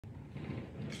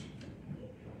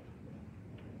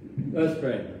Let's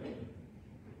pray.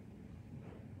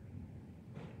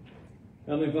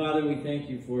 Heavenly Father, we thank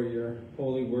you for your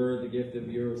holy word, the gift of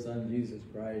your Son, Jesus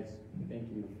Christ. We thank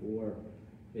you for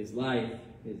his life,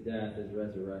 his death, his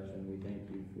resurrection. We thank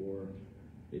you for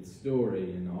its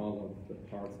story and all of the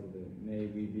parts of it. May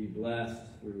we be blessed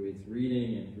through its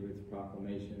reading and through its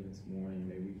proclamation this morning.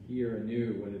 May we hear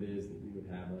anew what it is that you would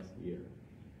have us hear,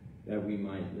 that we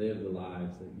might live the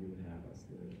lives that you would have us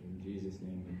live. In Jesus'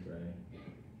 name we pray.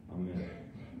 Amen.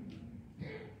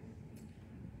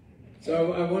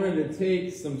 So I wanted to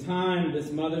take some time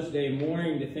this Mother's Day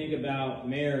morning to think about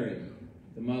Mary,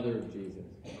 the mother of Jesus.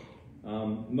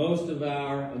 Most of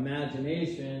our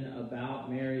imagination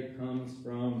about Mary comes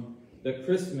from the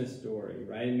Christmas story,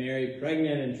 right? Mary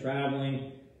pregnant and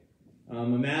traveling.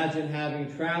 Imagine having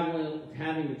to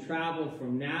travel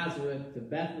from Nazareth to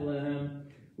Bethlehem.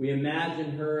 We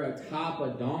imagine her atop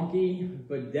a donkey,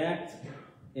 bedecked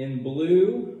in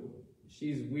blue.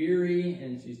 She's weary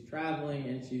and she's traveling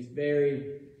and she's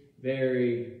very,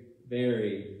 very,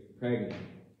 very pregnant.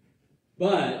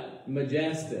 But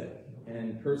majestic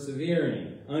and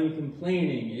persevering,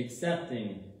 uncomplaining,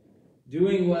 accepting,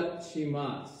 doing what she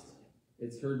must.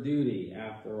 It's her duty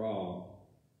after all.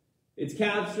 It's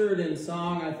captured in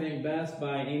song, I think, best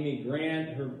by Amy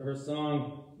Grant, her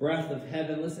song, Breath of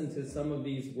Heaven. Listen to some of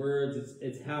these words.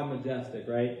 It's how majestic,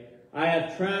 right? I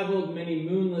have traveled many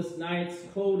moonless nights,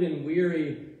 cold and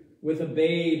weary, with a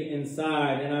babe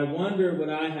inside, and I wonder what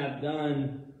I have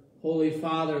done, Holy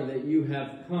Father, that you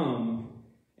have come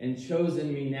and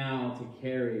chosen me now to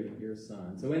carry your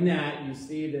Son. So in that, you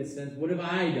see this sense, what have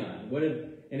I done?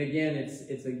 And again,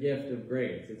 it's a gift of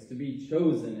grace. It's to be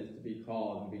chosen, it's to be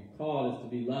called. And to be called is to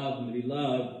be loved, and to be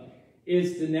loved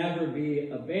is to never be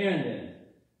abandoned.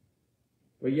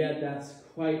 But yet, that's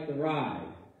quite the ride.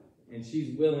 And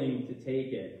she's willing to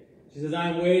take it. She says, I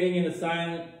am waiting in a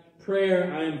silent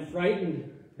prayer. I am frightened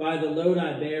by the load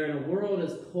I bear. In a world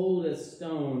as cold as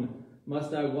stone,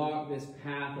 must I walk this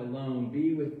path alone?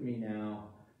 Be with me now.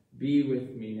 Be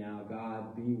with me now.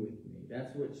 God, be with me.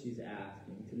 That's what she's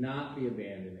asking. To not be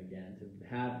abandoned again.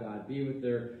 To have God be with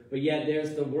her. But yet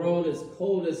there's the world as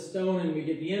cold as stone. And we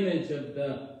get the image of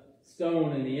the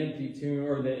stone and the empty tomb.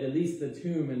 Or at least the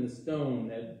tomb and the stone.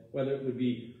 That whether it would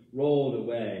be rolled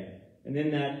away. And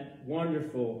then that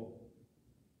wonderful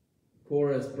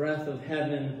chorus, breath of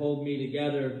heaven, hold me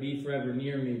together, be forever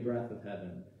near me, breath of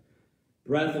heaven.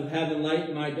 Breath of heaven,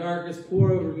 lighten my darkness,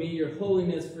 pour over me your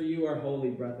holiness, for you are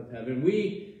holy, breath of heaven.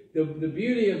 The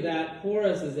beauty of that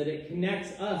chorus is that it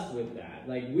connects us with that.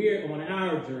 Like we're on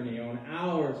our journey, on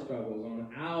our struggles,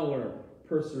 on our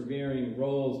persevering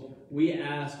roles, we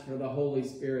ask for the Holy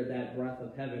Spirit, that breath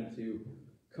of heaven, to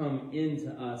come into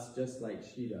us just like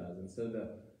she does. And so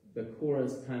the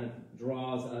chorus kind of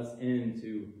draws us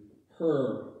into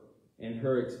her and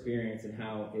her experience and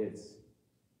how it's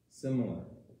similar.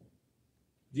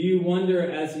 Do you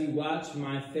wonder as you watch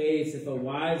my face if a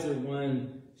wiser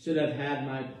one should have had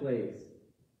my place?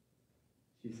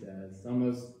 She says.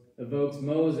 Almost evokes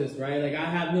Moses, right? Like, I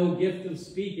have no gift of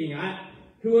speaking.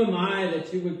 Who am I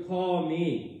that you would call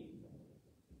me?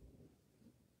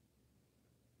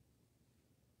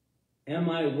 Am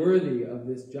I worthy of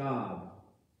this job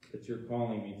that you're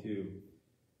calling me to?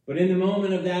 But in the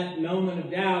moment of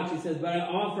doubt, she says, but I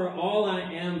offer all I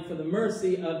am for the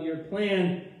mercy of your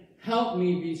plan. Help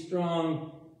me be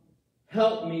strong.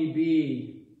 Help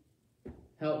me.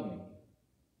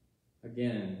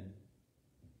 Again,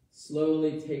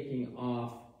 slowly taking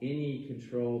off any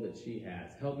control that she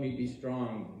has. Help me be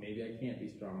strong. Maybe I can't be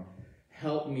strong.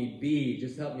 Help me be.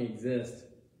 Just help me exist.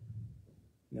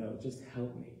 No, just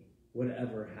help me.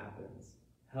 Whatever happens.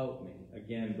 Help me.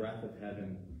 Again, breath of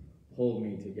heaven, hold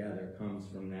me together, comes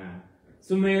from that.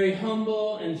 So Mary,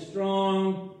 humble and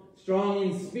strong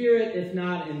in spirit, if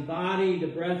not in body. The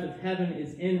breath of heaven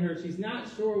is in her. She's not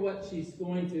sure what she's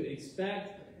going to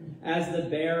expect as the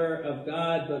bearer of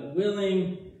God, but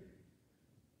willing.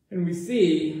 And we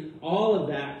see all of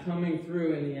that coming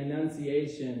through in the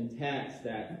Annunciation text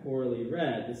that Coralie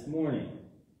read this morning,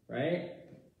 right?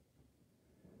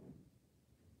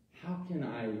 How can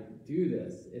I do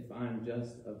this if I'm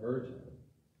just a virgin?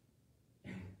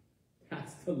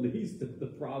 That's the least of the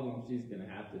problems she's going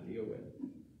to have to deal with.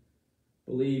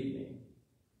 Believe me.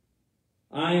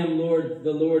 I am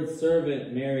the Lord's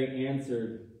servant, Mary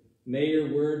answered. May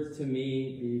your words to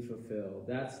me be fulfilled.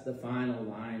 That's the final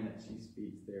line that she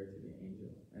speaks there to the angel,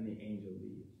 and the angel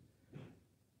leaves.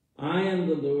 I am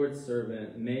the Lord's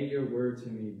servant. May your word to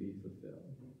me be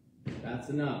fulfilled. That's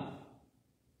enough.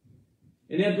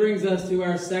 And that brings us to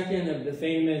our second of the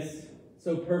famous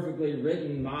so perfectly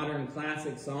written modern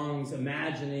classic songs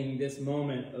imagining this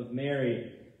moment of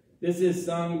Mary. This is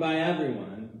sung by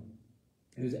everyone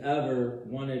who's ever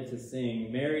wanted to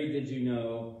sing. Mary, did you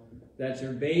know that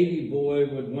your baby boy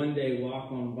would one day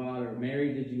walk on water?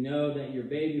 Mary, did you know that your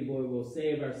baby boy will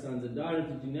save our sons and daughters?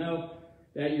 Did you know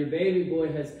that your baby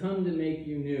boy has come to make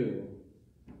you new?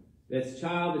 This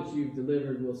child that you've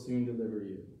delivered will soon deliver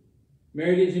you.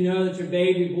 Mary, did you know that your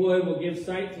baby boy will give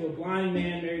sight to a blind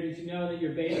man? Mary, did you know that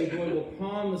your baby boy will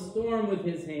calm the storm with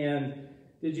his hand?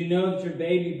 Did you know that your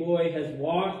baby boy has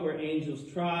walked where angels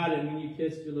trod, and when you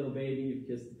kissed your little baby, you've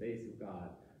kissed the face of God?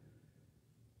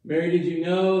 Mary, did you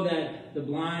know that the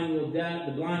blind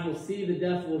will see, the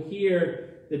deaf will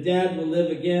hear, the dead will live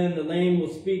again, the lame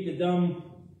will speak, the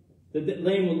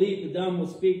lame will leap, the dumb will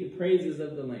speak the praises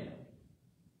of the Lamb?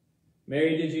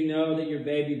 Mary, did you know that your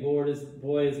baby boy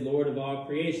is Lord of all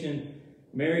creation?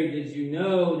 Mary, did you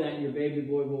know that your baby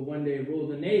boy will one day rule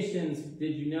the nations?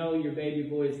 Did you know your baby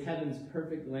boy is heaven's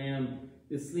perfect lamb?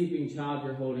 The sleeping child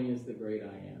you're holding is the great I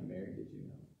am. Mary, did you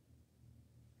know?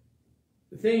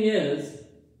 The thing is,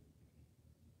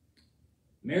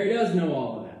 Mary does know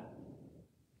all of that.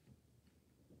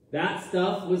 That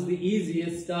stuff was the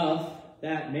easiest stuff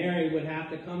that Mary would have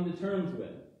to come to terms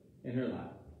with in her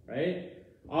life, right?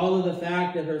 All of the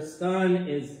fact that her son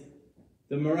is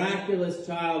the miraculous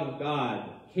child of God,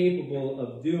 capable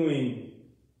of doing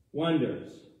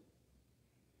wonders.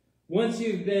 Once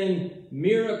you've been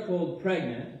miracled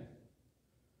pregnant,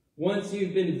 once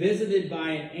you've been visited by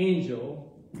an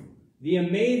angel, the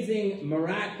amazing,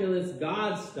 miraculous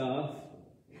God stuff,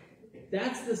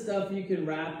 that's the stuff you can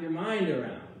wrap your mind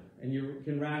around, and you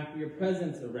can wrap your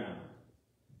presence around.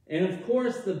 And of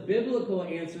course, the biblical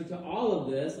answer to all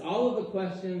of this, all of the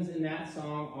questions in that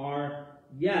song are,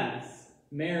 yes,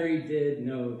 Mary did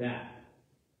know that.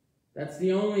 That's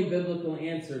the only biblical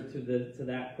answer to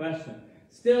that question.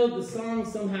 Still, the song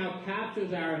somehow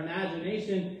captures our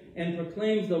imagination and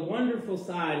proclaims the wonderful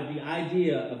side of the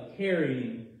idea of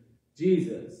carrying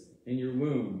Jesus in your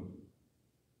womb.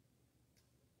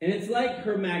 And it's like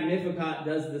her Magnificat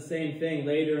does the same thing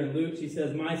later in Luke. She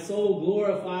says, "My soul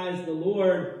glorifies the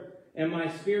Lord, and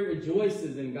my spirit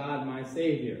rejoices in God my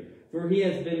Savior. For he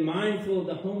has been mindful of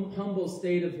the humble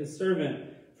state of his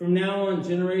servant. From now on,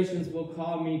 generations will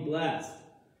call me blessed.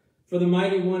 For the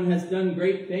Mighty One has done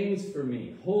great things for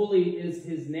me. Holy is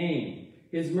his name.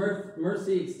 His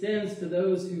mercy extends to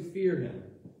those who fear him.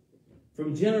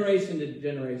 From generation to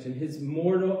generation, his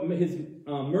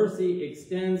mercy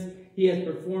extends. He has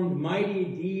performed mighty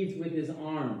deeds with his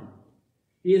arm.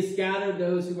 He has scattered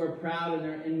those who are proud in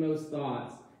their inmost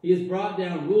thoughts. He has brought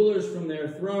down rulers from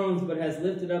their thrones, but has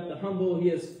lifted up the humble. He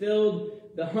has filled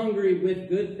the hungry with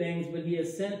good things, but he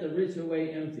has sent the rich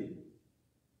away empty.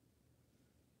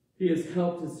 He has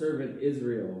helped his servant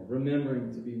Israel,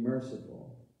 remembering to be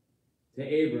merciful to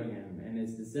Abraham and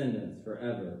his descendants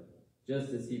forever,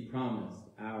 just as he promised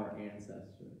our ancestors."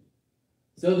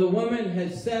 So the woman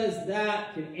says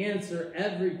that can answer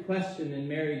every question in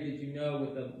Mary, did you know,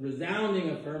 with a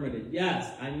resounding affirmative.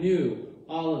 Yes, I knew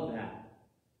all of that.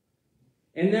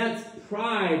 And that's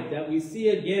pride that we see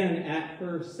again at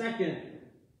her second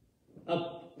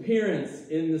appearance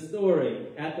in the story,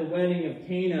 at the wedding of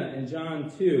Cana in John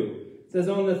 2. It says,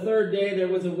 "On the third day there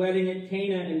was a wedding at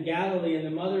Cana in Galilee, and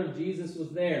the mother of Jesus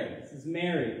was there." This is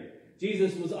Mary.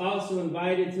 Jesus was also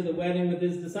invited to the wedding with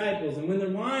his disciples. And when the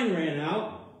wine ran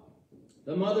out,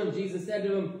 the mother of Jesus said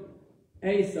to him,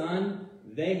 "Hey, son,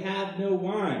 they have no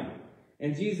wine."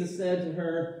 And Jesus said to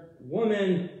her,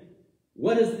 "Woman,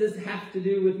 what does this have to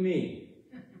do with me?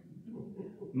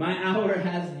 My hour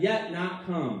has yet not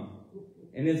come."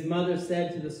 And his mother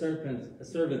said to the servants,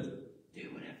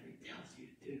 "Do whatever he tells you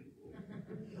to do."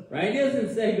 Right? He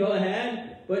doesn't say, "Go ahead."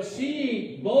 But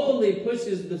she boldly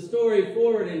pushes the story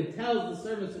forward and tells the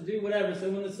servants to do whatever. So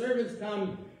when the servants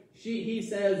come, he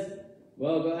says,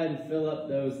 "Well, go ahead and fill up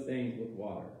those things with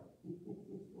water."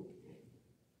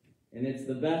 And it's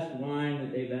the best wine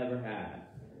that they've ever had.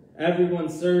 Everyone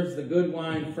serves the good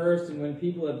wine first, and when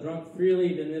people have drunk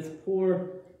freely, then the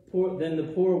poor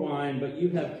wine, but you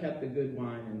have kept the good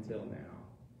wine until now.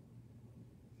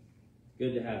 It's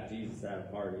good to have Jesus at a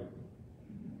party.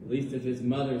 At least if his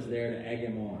mother's there to egg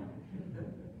him on.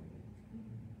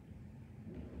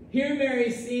 Here Mary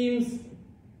seems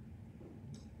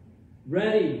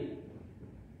ready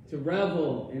to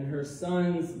revel in her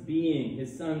son's being, her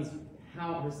son's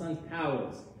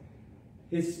powers,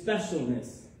 his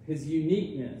specialness, his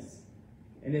uniqueness,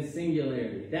 and his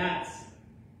singularity. That's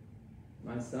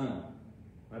my son,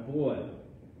 my boy.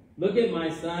 Look at my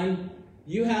son.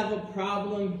 You have a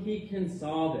problem, he can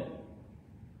solve it.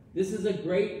 This is a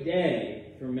great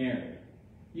day for Mary.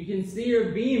 You can see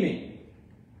her beaming.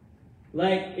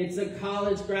 Like it's a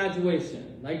college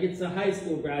graduation. Like it's a high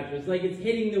school graduation. It's like it's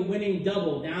hitting the winning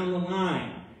double down the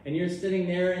line. And you're sitting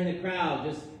there in the crowd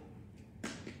just...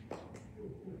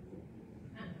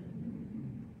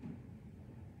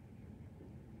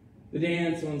 The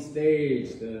dance on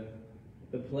stage, the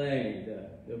play,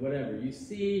 the whatever. You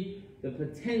see the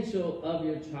potential of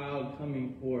your child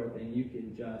coming forth, and you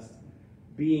can just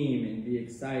beam and be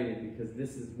excited because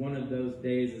this is one of those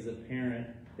days as a parent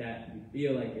that you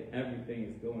feel like everything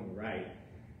is going right.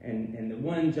 And the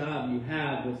one job you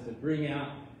have was to bring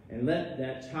out and let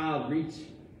that child reach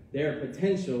their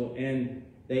potential, and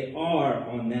they are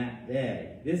on that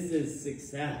day. This is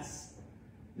success.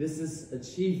 This is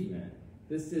achievement.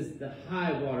 This is the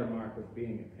high watermark of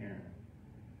being a parent.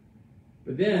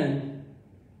 But then,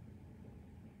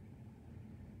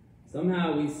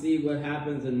 somehow we see what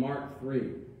happens in Mark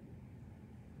 3.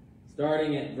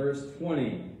 Starting at verse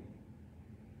 20.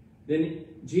 Then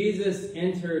Jesus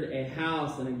entered a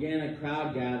house, and again a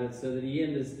crowd gathered, so that he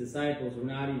and his disciples were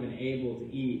not even able to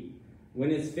eat. When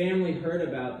his family heard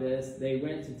about this, they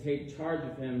went to take charge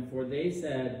of him, for they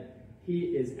said, "He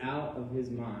is out of his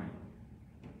mind."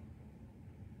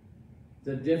 It's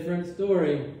a different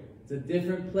story. It's a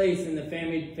different place in the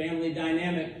family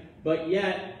dynamic, but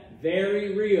yet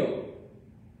very real.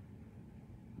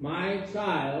 My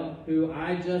child, who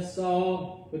I just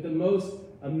saw with the most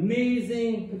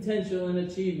amazing potential and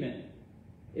achievement,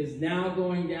 is now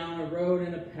going down a road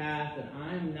and a path that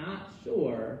I'm not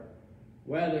sure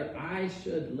whether I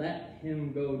should let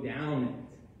him go down it.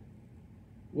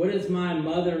 What is my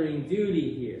mothering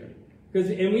duty here?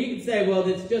 And we could say, well,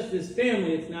 it's just his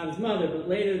family, it's not his mother. But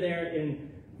later there in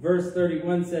verse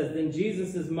 31 says, then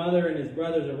Jesus' mother and his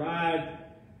brothers arrived.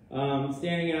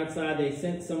 Standing outside, they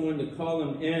sent someone to call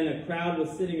him in. A crowd was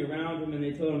sitting around him, and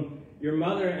they told him, your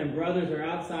mother and brothers are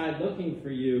outside looking for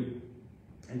you.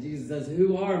 And Jesus says,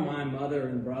 who are my mother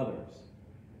and brothers?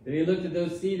 Then he looked at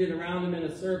those seated around him in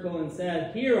a circle and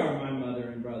said, here are my mother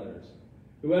and brothers.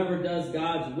 Whoever does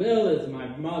God's will is my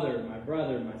mother, my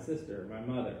brother, my sister, my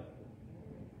mother.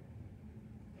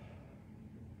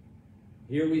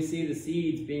 Here we see the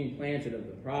seeds being planted of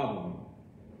the problem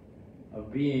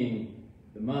of being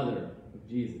the mother of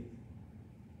Jesus.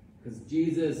 Because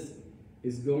Jesus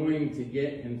is going to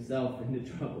get himself into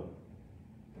trouble.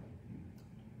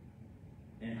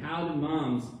 And how do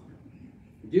moms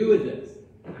do with this?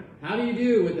 How do you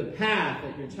do with the path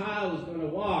that your child is going to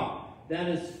walk that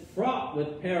is fraught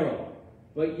with peril,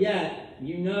 but yet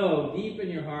you know deep in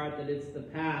your heart that it's the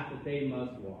path that they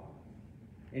must walk?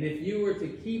 And if you were to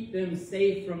keep them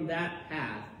safe from that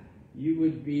path, you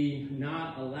would be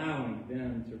not allowing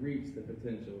them to reach the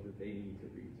potential that they need to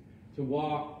reach, to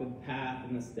walk the path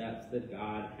and the steps that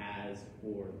God has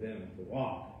for them to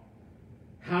walk.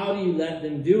 How do you let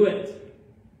them do it?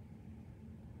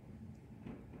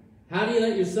 How do you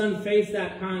let your son face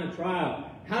that kind of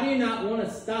trial? How do you not want to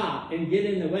stop and get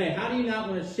in the way? How do you not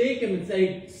want to shake him and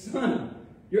say, son,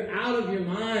 you're out of your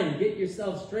mind. Get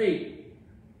yourself straight.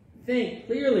 Think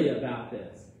clearly about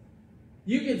this.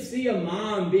 You could see a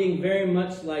mom being very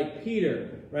much like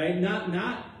Peter, right? Not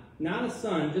a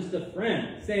son, just a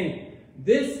friend, saying,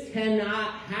 this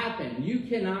cannot happen. You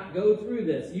cannot go through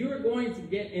this. You are going to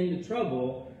get into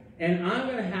trouble, and I'm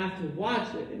going to have to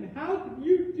watch it. And how could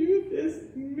you do this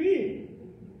to me?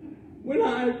 When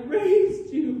I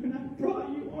raised you and I brought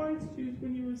you orange juice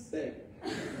when you were sick.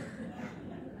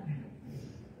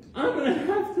 I'm going to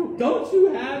have to... Don't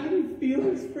you have any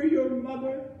feelings for your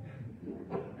mother?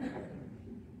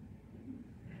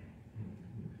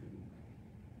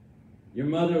 Your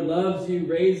mother loves you,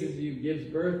 raises you, gives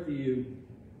birth to you,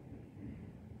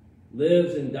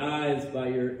 lives and dies by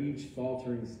your each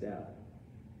faltering step.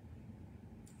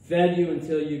 Fed you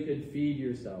until you could feed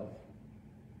yourself.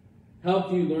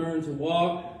 Helped you learn to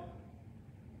walk.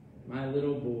 My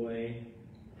little boy,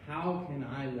 how can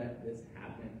I let this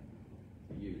happen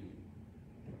to you?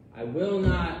 I will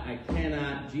not, I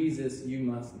cannot. Jesus, you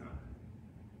must not.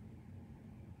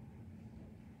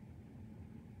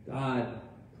 God,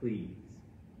 please.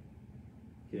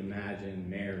 You can imagine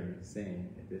Mary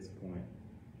saying at this point.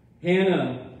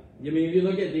 Hannah, I mean, if you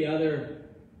look at the other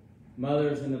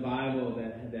mothers in the Bible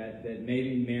that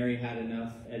maybe Mary had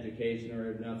enough education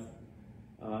or enough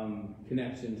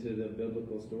connection to the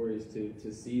biblical stories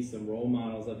to see some role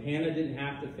models of. Hannah didn't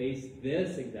have to face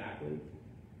this exactly.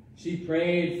 She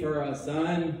prayed for a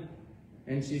son,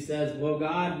 and she says, well,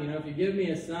 God, if you give me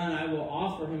a son, I will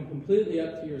offer him completely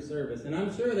up to your service. And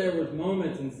I'm sure there was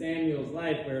moments in Samuel's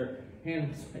life where Hannah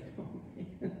was like, oh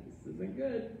man, this isn't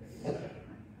good.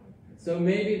 So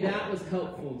maybe that was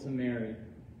helpful to Mary.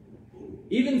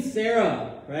 Even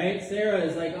Sarah, right? Sarah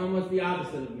is like almost the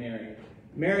opposite of Mary.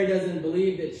 Mary doesn't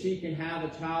believe that she can have a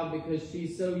child because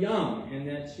she's so young and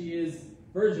that she is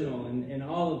virginal and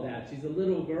all of that. She's a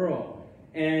little girl.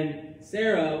 And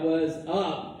Sarah was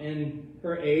up in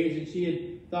her age, and she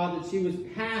had thought that she was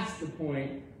past the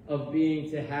point of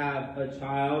being to have a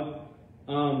child.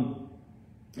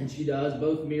 And she does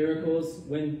both miracles.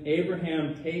 When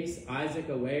Abraham takes Isaac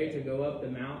away to go up the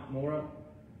Mount Moriah.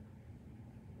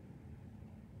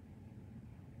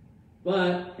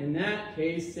 But in that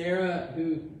case, Sarah,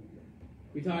 who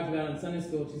we talked about in Sunday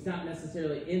school, she's not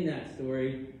necessarily in that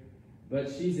story,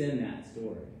 but she's in that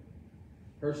story.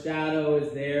 Her shadow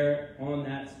is there on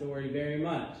that story very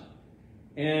much.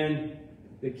 And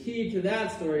the key to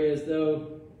that story is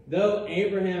though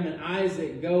Abraham and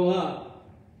Isaac go up,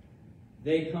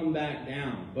 they come back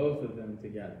down, both of them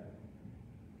together.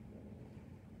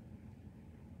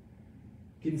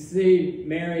 You can see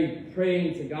Mary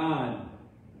praying to God,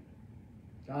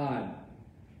 God,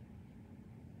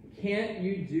 can't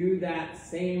you do that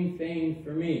same thing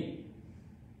for me?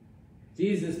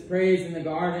 Jesus prays in the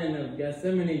Garden of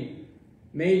Gethsemane,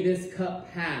 may this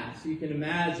cup pass. You can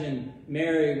imagine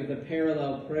Mary with a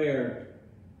parallel prayer.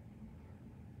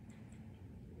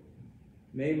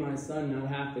 May my son not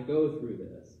have to go through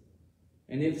this.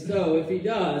 And if so, if he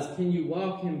does, can you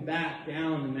walk him back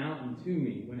down the mountain to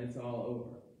me when it's all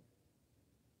over?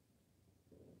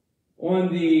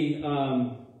 On the,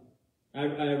 I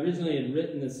originally had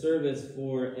written the service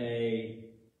for a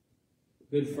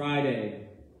Good Friday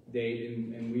date,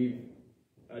 and we've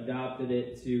adapted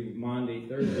it to Maundy,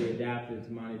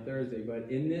 Thursday.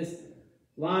 But in this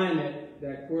line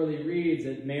that Corley reads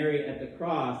at Mary at the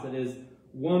cross, that is,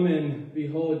 woman,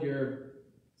 behold your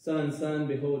son, son,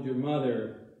 behold your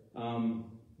mother.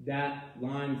 That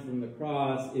line from the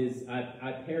cross is,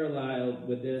 I paralleled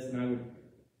with this, and I would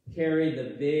carry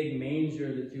the big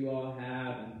manger that you all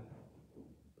have and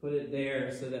put it there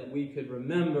so that we could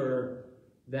remember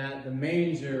that the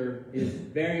manger is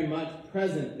very much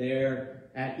present there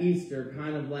at Easter,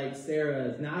 kind of like Sarah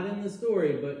is not in the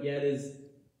story, but yet is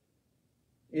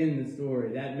in the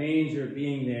story. That manger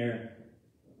being there.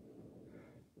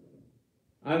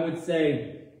 I would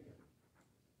say,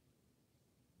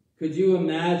 could you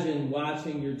imagine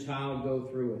watching your child go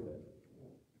through with it?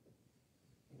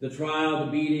 The trial,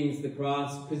 the beatings, the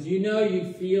cross, because you know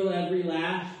you'd feel every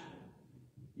lash.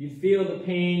 You'd feel the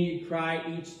pain, you'd cry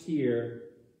each tear.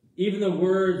 Even the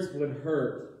words would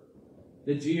hurt.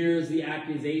 The jeers, the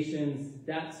accusations,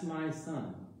 that's my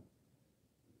son.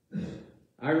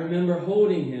 I remember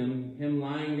holding him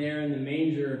lying there in the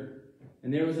manger,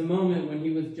 and there was a moment when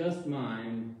he was just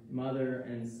mine, mother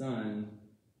and son,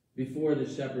 before the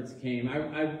shepherds came.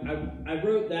 I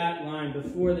wrote that line,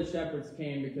 before the shepherds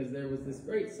came, because there was this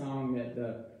great song that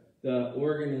the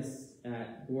organist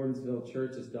at Gordonsville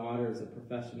Church's daughter is a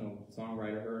professional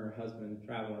songwriter. Her and her husband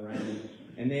travel around,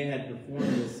 and they had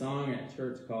performed this song at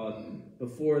church called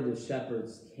Before the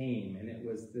Shepherds Came, and it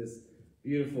was this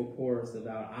beautiful chorus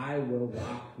about, I will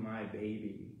rock my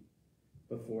baby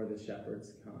before the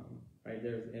shepherds come. Right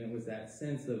there, and it was that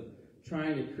sense of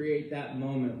trying to create that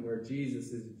moment where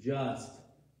Jesus is just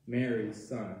Mary's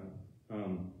son.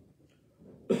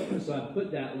 So I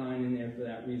put that line in there for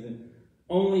that reason.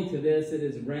 Only to this it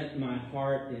has rent my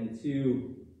heart in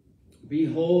two.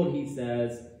 Behold, he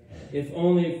says, if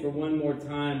only for one more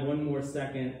time, one more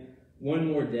second, one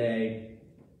more day,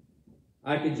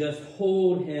 I could just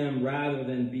hold him rather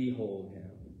than behold him.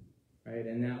 Right?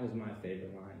 And that was my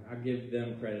favorite line. I give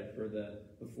them credit for the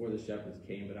before the shepherds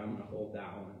came, but I'm going to hold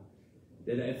that one.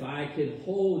 That if I could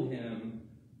hold him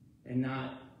and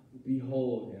not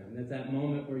behold him, that's that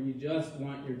moment where you just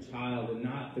want your child and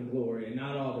not the glory and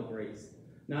not all the grace,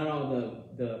 not all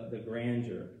the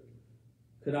grandeur.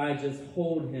 Could I just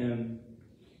hold him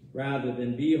rather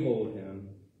than behold him?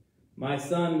 My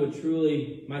soul would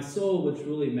truly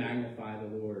magnify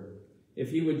the Lord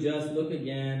if he would just look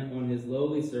again on his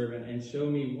lowly servant and show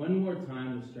me one more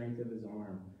time the strength of his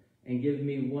arm and give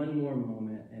me one more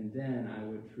moment, and then I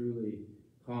would truly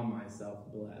call myself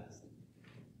blessed.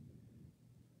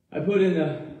 I put in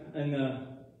the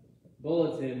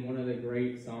bulletin one of the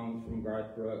great songs from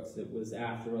Garth Brooks. It was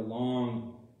after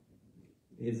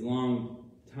his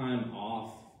long time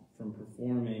off from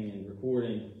performing and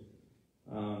recording.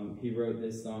 He wrote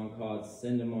this song called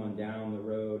Send 'Em On Down the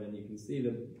Road, and you can see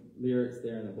the lyrics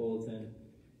there in the bulletin.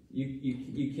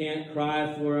 You can't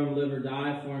cry for them, live or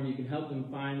die for them. You can help them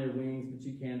find their wings, but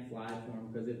you can't fly for them,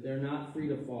 because if they're not free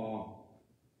to fall,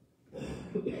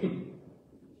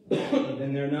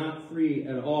 then they're not free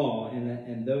at all.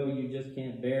 And though you just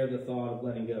can't bear the thought of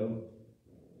letting go,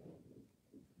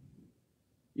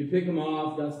 you pick them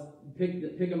up, dust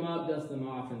them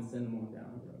off, and send them on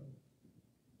down the road.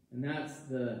 And that's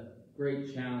the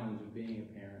great challenge of being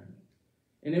a parent.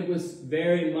 And it was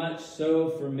very much so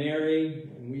for Mary,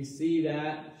 and we see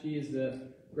that. She is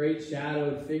the great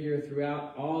shadowed figure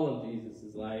throughout all of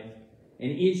Jesus' life.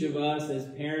 And each of us as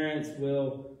parents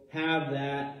will have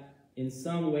that in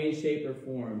some way, shape, or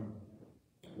form,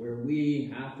 where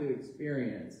we have to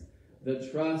experience the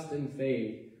trust and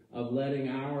faith of letting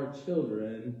our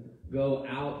children go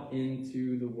out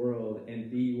into the world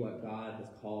and be what God has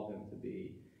called them to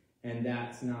be. And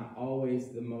that's not always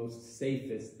the most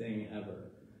safest thing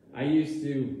ever. I used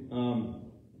to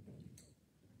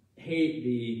hate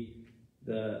the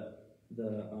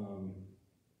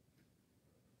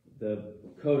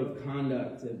code of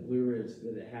conduct at Blue Ridge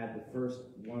that it had. The first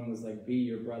one was like, be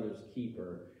your brother's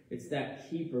keeper. It's that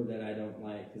keeper that I don't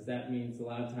like, because that means a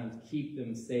lot of times keep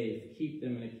them safe, keep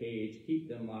them in a cage, keep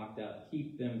them locked up,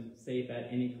 keep them safe at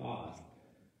any cost.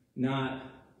 Not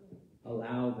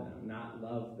allow them, not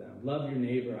love them. Love your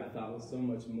neighbor, I thought, was so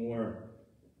much more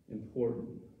important,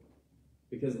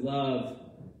 because love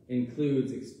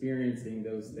includes experiencing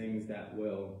those things that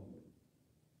will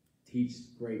teach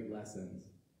great lessons,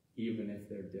 even if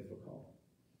they're difficult.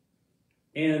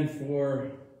 And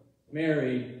for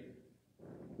Mary,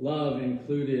 love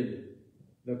included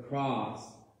the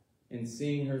cross and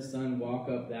seeing her son walk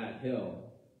up that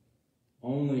hill,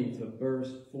 only to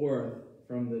burst forth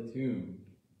from the tomb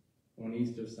on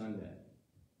Easter Sunday.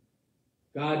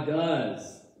 God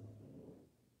does,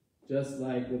 just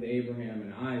like with Abraham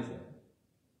and Isaac,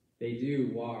 they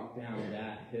do walk down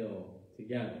that hill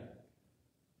together.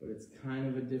 But it's kind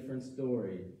of a different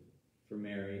story for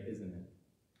Mary, isn't it?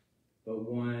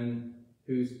 But one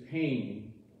whose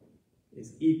pain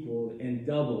is equaled and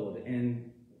doubled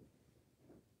and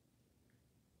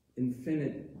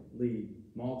infinitely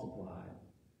multiplied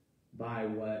by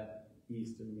what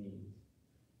Easter means.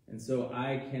 And so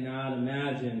I cannot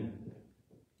imagine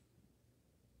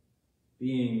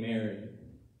being Mary.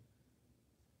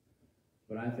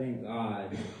 But I thank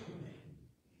God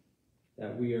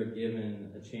that we are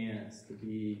given a chance to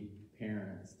be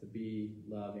parents, to be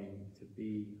loving, to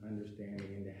be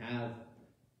understanding, and to have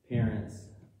parents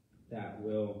that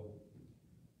will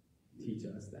teach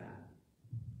us that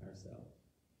ourselves.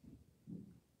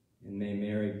 And may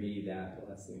Mary be that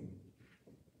blessing.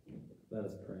 Let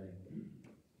us pray.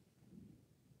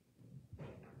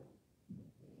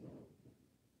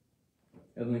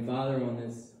 Heavenly Father, on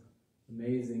this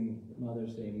amazing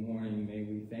Mother's Day morning, may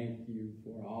we thank you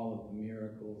for all of the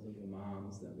miracles of the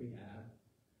moms that we have.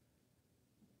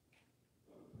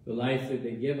 The life that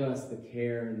they give us, the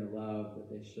care and the love that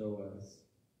they show us.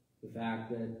 The fact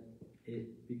that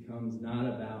it becomes not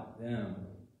about them,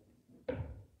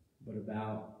 but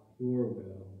about your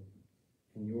will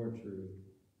and your truth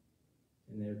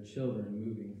and their children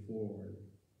moving forward,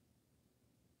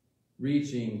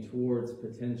 reaching towards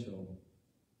potential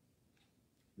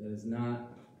that is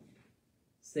not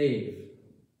safe,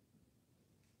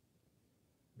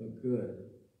 but good,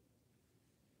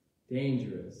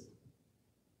 dangerous,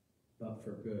 but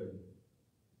for good.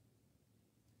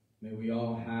 May we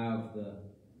all have the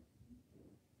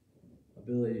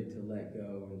ability to let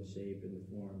go and shape and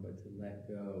form, but to let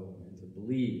go and to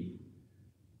believe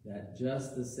that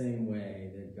just the same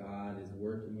way that God is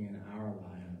working in our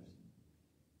lives,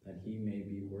 that he may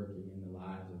be working in the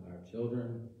lives of our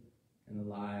children and the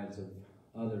lives of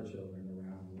other children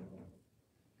around the world.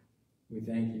 We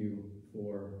thank you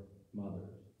for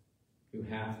mothers who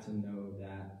have to know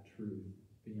that truth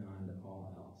beyond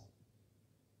all else.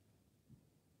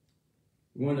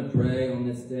 We want to pray on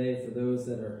this day for those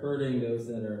that are hurting, those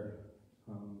that are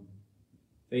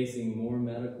facing more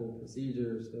medical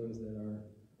procedures, those that are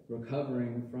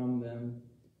recovering from them.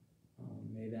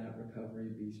 May that recovery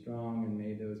be strong, and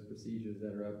may those procedures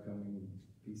that are upcoming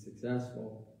be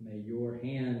successful. May your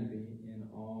hand be in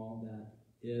all that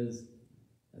is,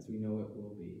 as we know it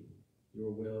will be.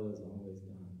 Your will is always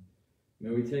done. May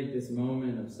we take this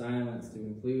moment of silence to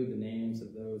include the names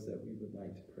of those that we would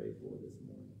like to pray for this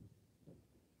morning.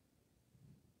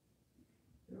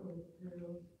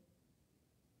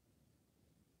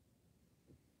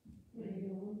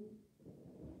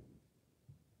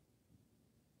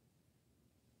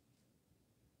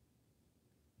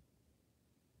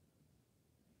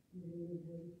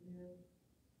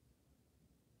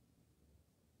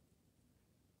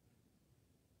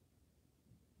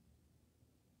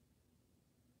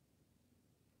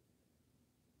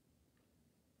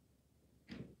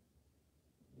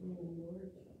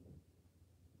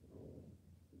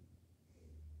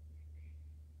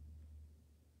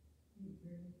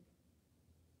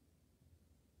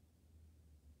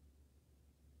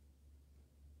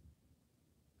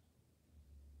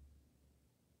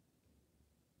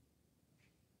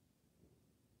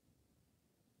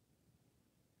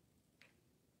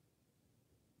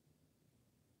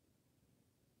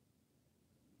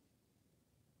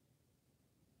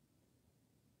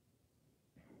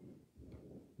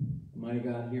 Mighty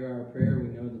God, hear our prayer. We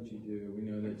know that you do. We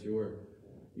know that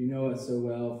you know us so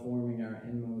well, forming our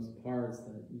inmost parts,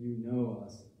 that you know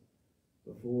us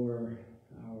before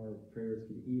our prayers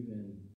could even